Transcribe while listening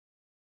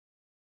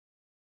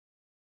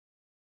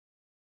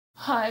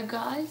Hi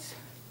guys,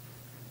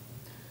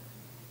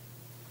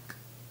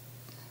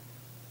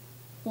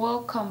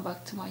 welcome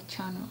back to my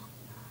channel,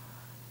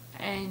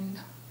 and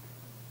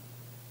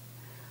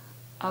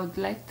I would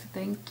like to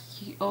thank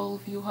you, all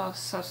of you who have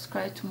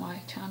subscribed to my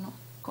channel.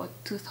 Got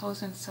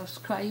 2,000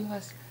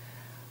 subscribers.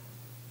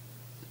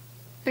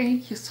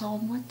 Thank you so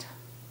much.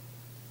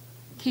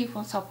 Keep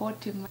on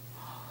supporting me.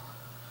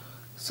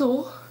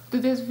 So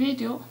today's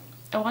video,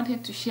 I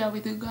wanted to share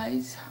with you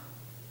guys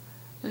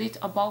a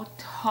little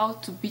about how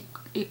to be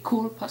a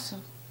cool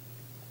person.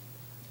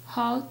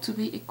 How to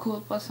be a cool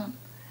person.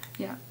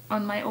 Yeah,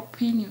 on my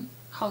opinion,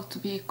 how to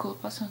be a cool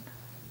person.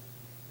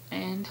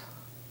 And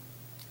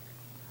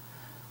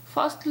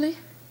firstly,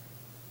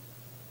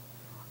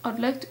 I'd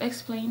like to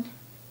explain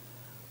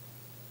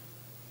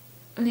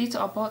a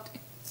little about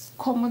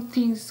common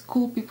things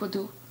cool people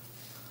do,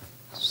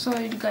 so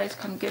you guys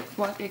can get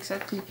what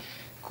exactly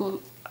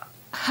cool,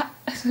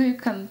 so you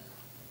can,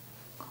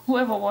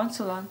 whoever wants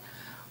to learn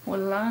will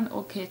learn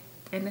or get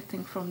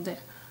anything from there.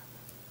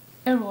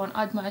 Everyone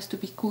admires to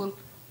be cool.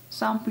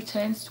 Some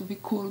pretends to be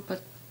cool,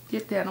 but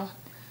yet they're not.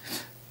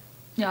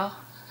 Yeah,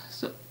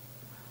 so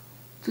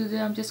today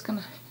I'm just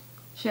gonna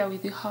share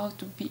with you how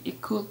to be a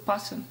cool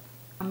person.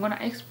 I'm gonna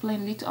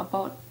explain a little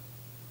about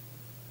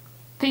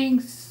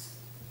things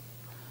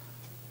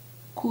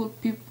cool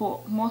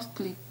people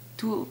mostly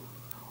do.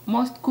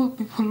 Most cool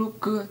people look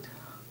good.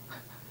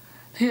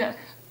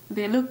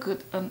 They look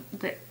good on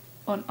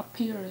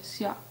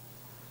appearance, yeah.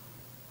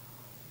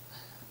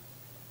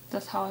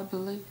 That's how I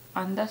believe,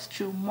 and that's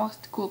true.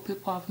 Most cool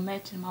people I've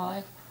met in my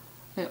life,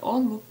 they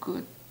all look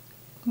good.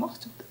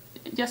 Most of them,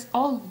 just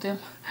all of them.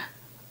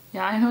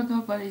 Yeah, I know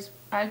nobody's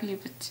ugly,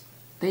 but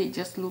they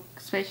just look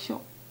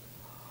special.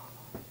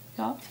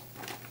 Yeah,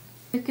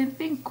 I can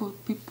think cool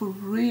people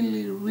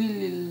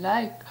really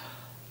like,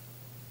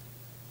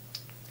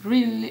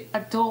 really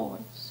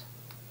adores.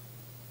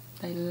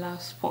 They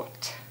love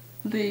sport.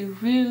 They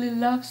really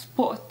love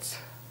sports.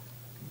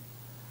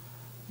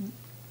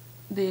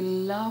 They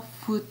love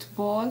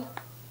football.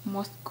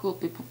 Most cool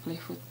people play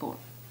football.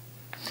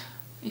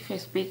 If I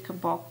speak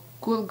about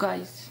cool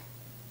guys,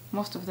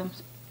 most of them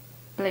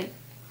play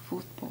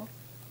football.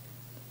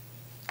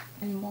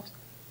 And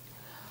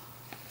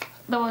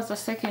that was the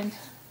second.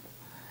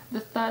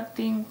 The third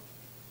thing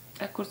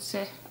I could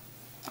say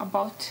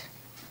about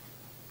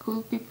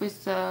cool people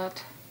is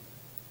that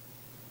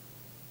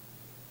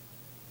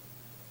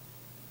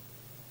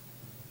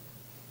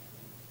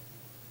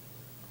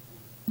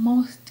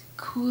most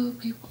cool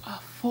people are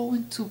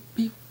found to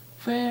be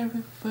very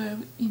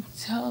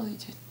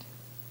intelligent.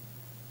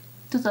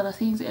 Those are the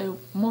things I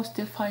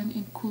mostly find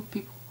in cool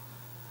people.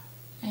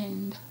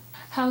 And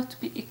how to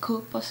be a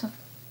cool person.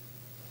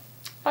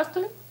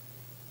 Firstly,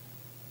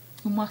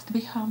 you must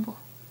be humble.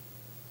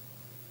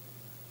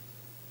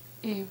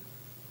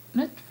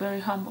 Not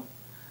very humble.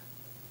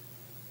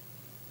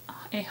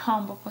 A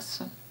humble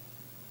person.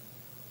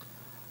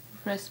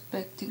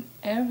 Respecting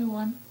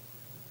everyone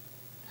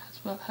as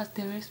well as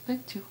they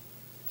respect you.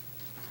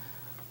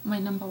 My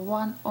number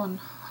one on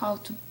how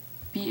to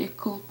be a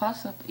cool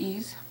person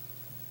is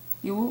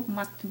you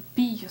must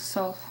be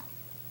yourself.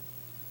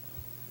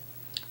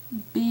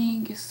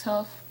 Being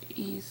yourself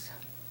is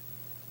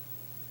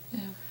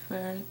a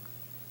very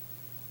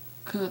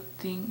good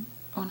thing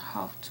on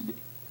how to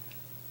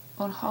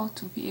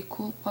be a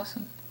cool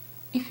person.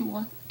 If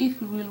you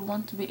really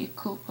want to be a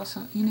cool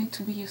person, you need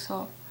to be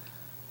yourself.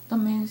 That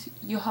means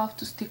you have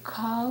to stay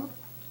calm.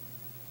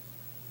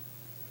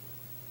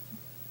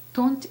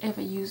 Don't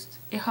ever use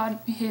a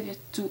hard behavior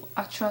to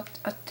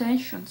attract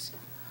attentions.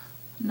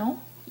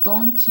 No,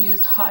 don't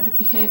use hard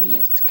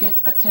behaviors to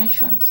get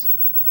attentions.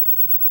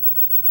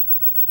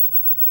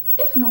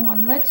 If no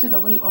one likes you the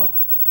way you are,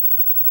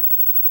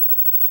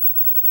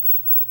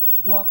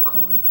 walk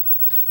away.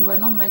 You are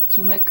not meant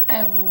to make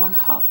everyone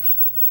happy.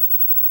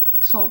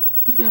 So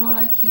if they don't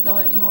like you the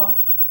way you are,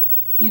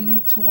 you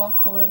need to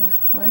walk away, my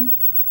friend.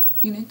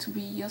 You need to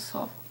be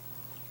yourself.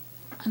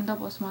 And that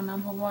was my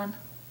number one.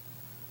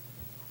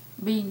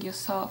 Being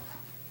yourself.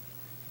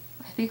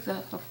 I think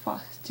that's the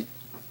first tip.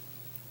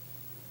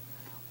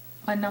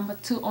 My number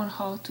two on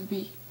how to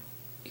be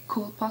a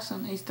cool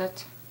person is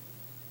that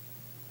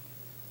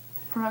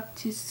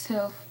practice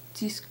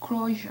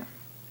self-disclosure.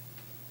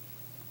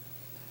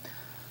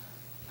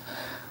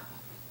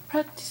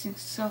 Practicing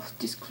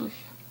self-disclosure.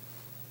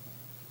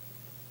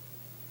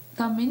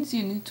 That means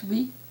you don't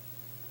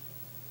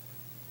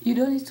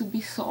need to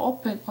be so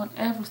open on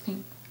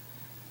everything.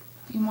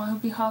 You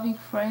might be having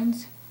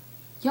friends.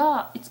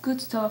 Yeah, it's good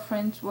to tell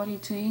friends what you're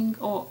doing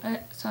or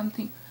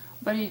something,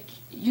 but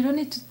you don't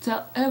need to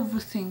tell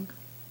everything.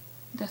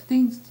 The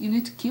things you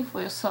need to keep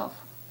for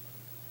yourself.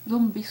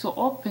 Don't be so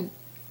open.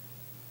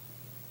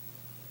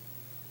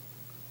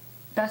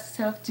 That's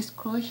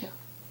self-disclosure.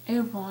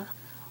 Everyone,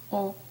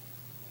 or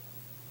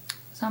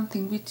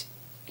something which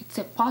it's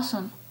a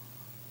person.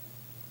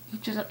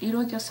 You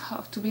don't just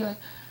have to be like,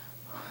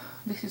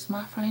 this is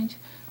my friend.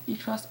 You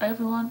trust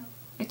everyone.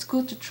 It's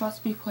good to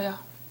trust people, yeah.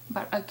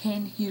 But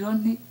again, you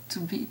don't need to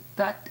be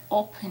that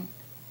open.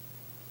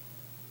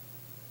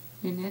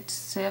 You need to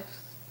save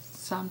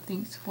some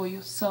things for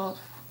yourself,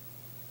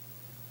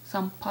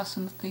 some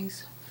personal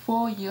things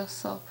for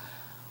yourself.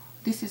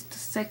 This is the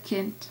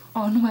second,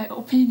 on my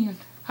opinion,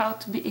 how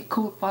to be a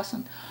cool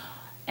person.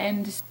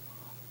 And this,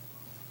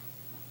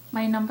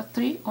 my number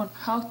 3 on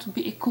how to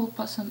be a cool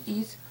person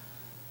is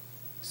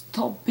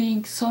stop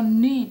being so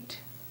neat.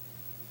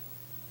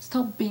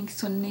 Stop being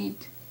so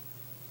neat.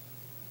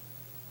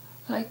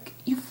 Like,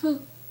 you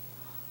feel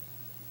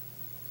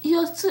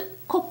you're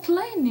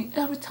complaining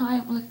every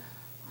time, like,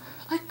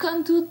 I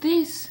can't do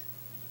this.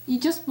 You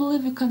just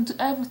believe you can do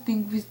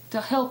everything with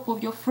the help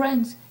of your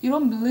friends. You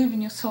don't believe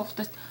in yourself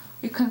that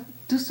you can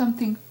do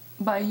something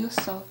by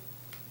yourself.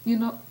 You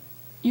know,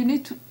 you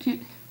need to,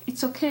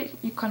 it's okay,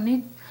 you can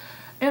need,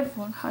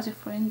 everyone has a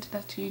friend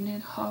that you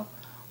need help,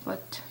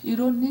 but you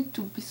don't need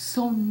to be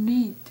so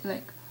neat,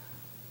 like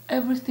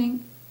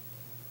everything.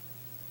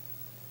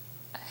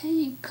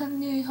 Hey,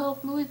 can you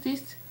help me with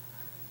this?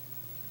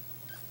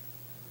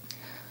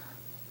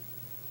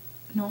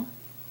 No.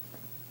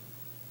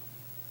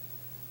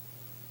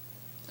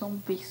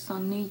 Don't be so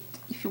neat.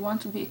 If you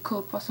want to be a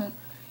cool person,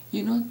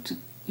 you need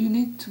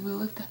to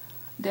believe that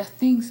there are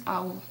things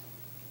I will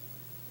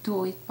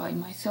do it by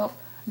myself.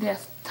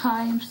 There's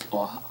times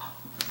or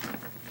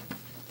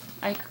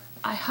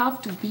I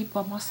have to be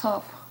by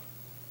myself.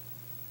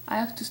 I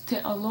have to stay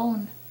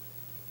alone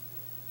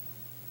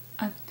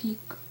and think,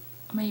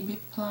 maybe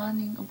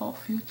planning about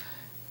future.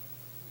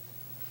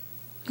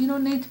 You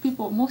don't need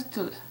people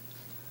mostly.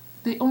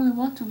 They only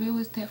want to be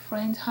with their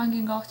friends,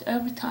 hanging out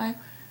every time.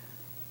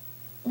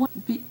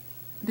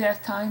 There are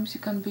times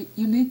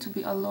you need to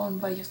be alone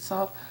by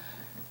yourself.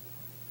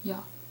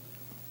 Yeah,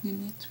 you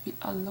need to be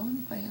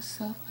alone by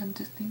yourself and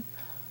do things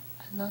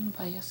alone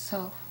by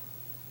yourself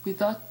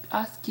without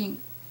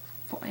asking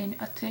for any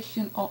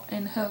attention or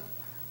any help.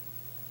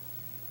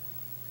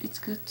 It's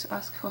good to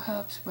ask for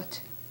help,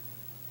 but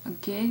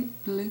again,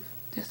 believe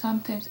that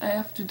sometimes I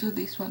have to do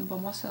this one by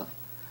myself.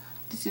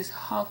 This is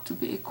how to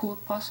be a cool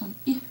person.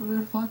 If you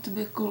really want to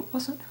be a cool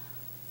person,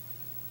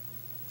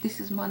 this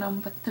is my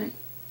number 3.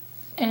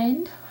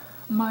 And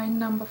my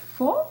number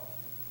 4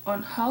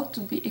 on how to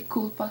be a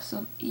cool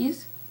person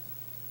is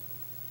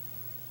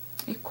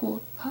a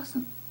cool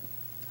person.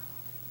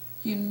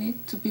 You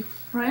need to be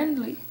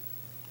friendly,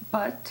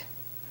 but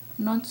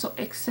not so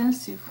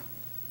excessive.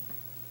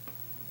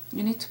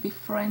 You need to be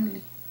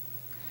friendly,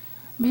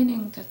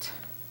 meaning that,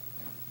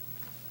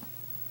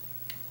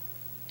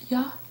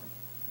 yeah,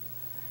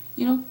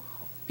 you know,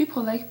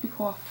 people like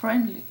people are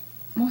friendly.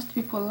 Most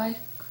people like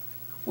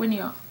when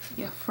you're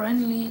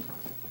friendly,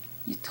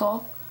 you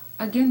talk.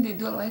 Again, they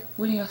don't like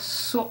when you're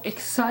so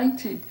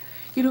excited.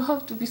 You don't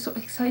have to be so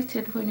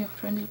excited when you're a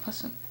friendly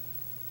person.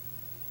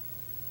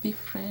 Be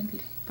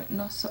friendly, but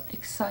not so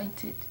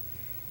excited.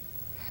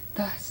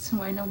 That's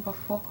my number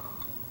 4.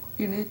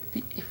 You need to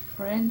be a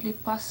friendly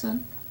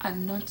person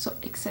and not so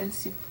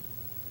excessive.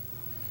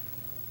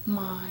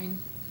 My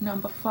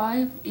number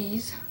 5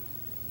 is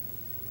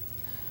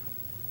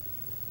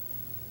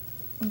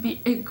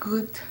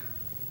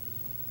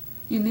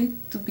you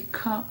need to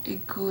become a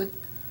good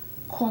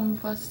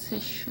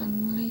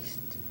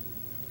conversationalist.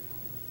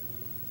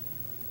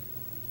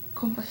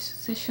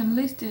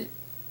 Conversationalist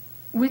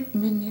with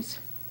means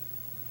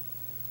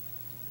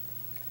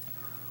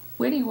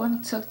when you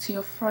want to talk to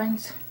your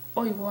friends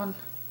or you want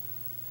to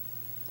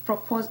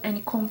propose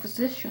any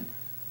conversation,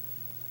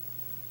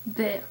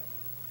 there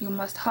you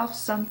must have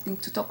something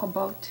to talk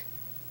about.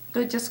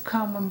 Don't just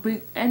come and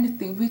bring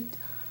anything with,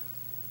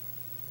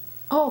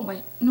 oh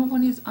my, no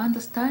one is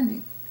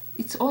understanding.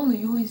 It's only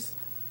you. Is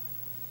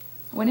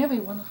whenever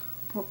you want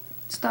to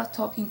start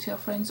talking to your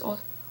friends or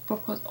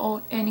propose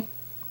or any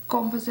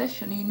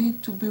conversation, you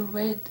need to be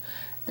ready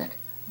that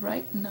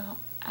right now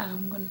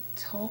I'm gonna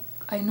talk.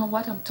 I know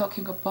what I'm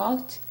talking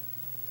about,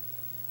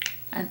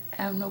 and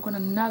I'm not gonna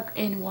nag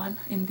anyone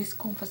in this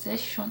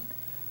conversation.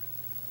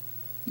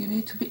 You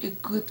need to be a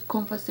good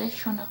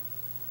conversationer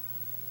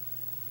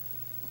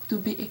to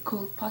be a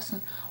cool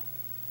person.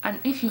 And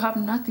if you have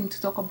nothing to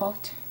talk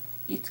about,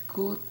 it's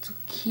good to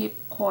keep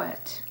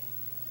quiet.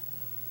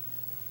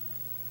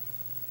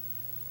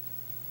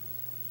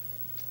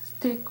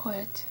 Stay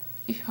quiet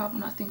if you have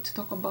nothing to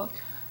talk about.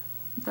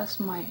 That's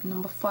my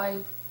number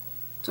 5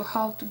 to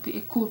how to be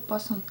a cool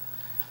person.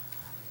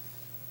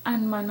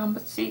 And my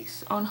number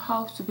 6 on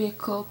how to be a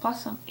cool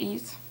person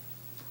is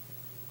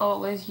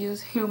always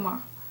use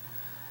humor.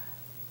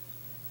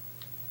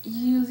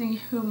 Using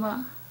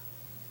humor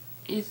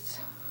is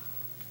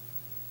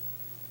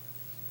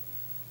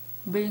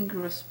being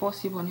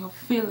responsive on your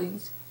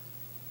feelings,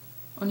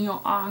 on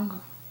your anger.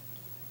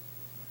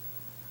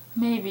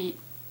 Maybe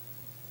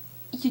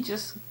you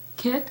just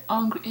get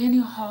angry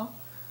anyhow,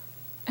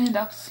 end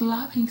up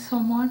slapping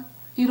someone.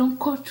 You don't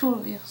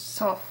control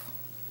yourself.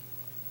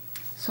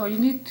 So you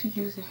need to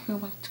use the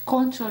humor to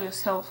control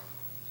yourself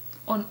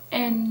on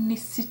any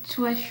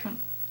situation.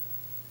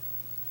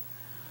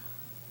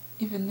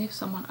 Even if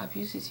someone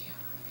abuses you,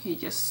 you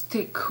just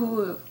stay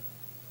cool,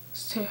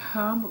 stay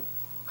humble,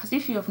 as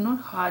if you have not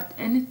heard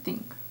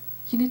anything.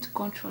 You need to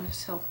control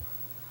yourself.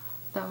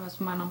 That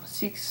was my number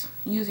 6,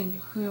 using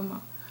your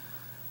humor.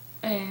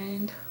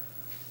 And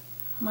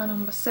my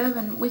number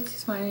 7, which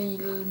is my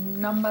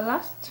number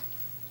last,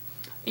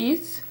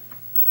 is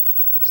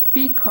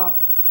speak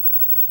up.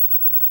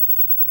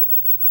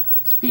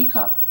 Speak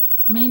up,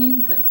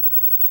 meaning that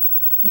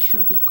you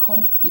should be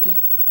confident.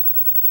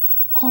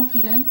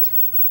 Confident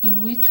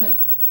in which way?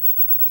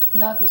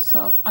 Love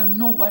yourself and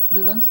know what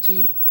belongs to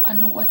you and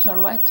know what you're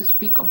right to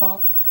speak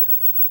about.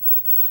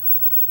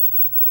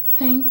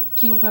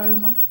 Thank you very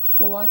much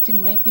for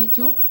watching my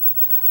video,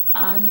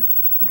 and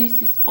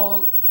this is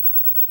all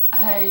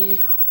I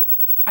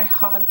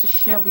had to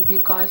share with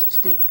you guys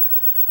today.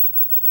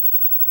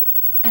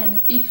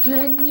 And if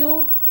you're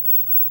new,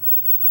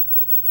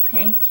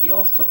 thank you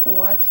also for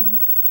watching.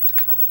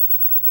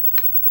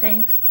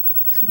 Thanks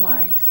to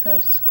my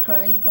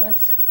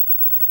subscribers.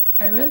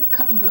 I really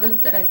can't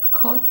believe that I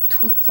got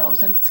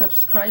 2,000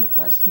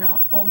 subscribers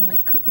now. Oh my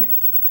goodness.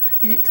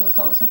 Is it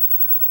 2,000?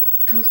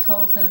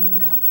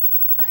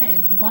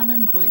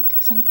 2,100,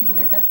 something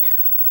like that.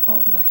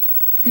 Oh my,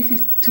 this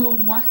is too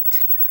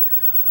much.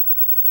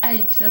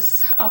 I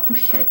just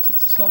appreciate it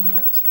so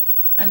much.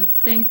 And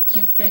thank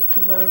you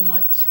very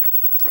much.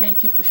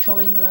 Thank you for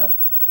showing love.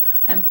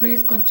 And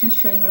please continue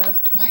showing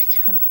love to my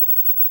channel.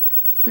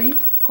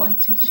 Please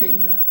continue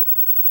showing love.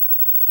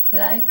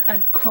 Like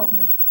and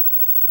comment.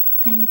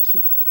 Thank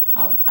you.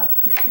 I'll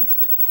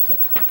appreciate all the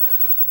time.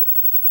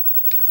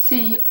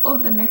 See you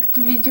on the next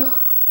video.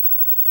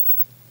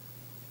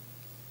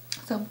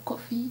 Some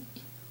coffee.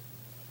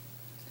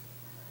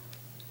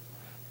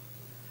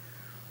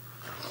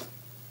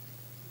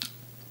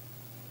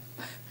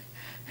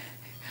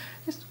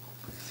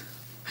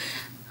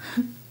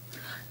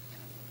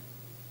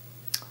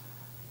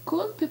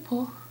 Cool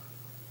people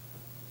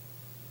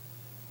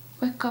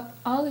wake up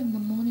early in the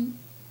morning.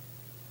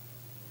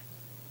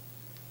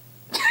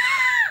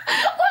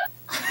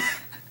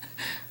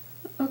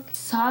 Okay.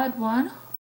 Sad one.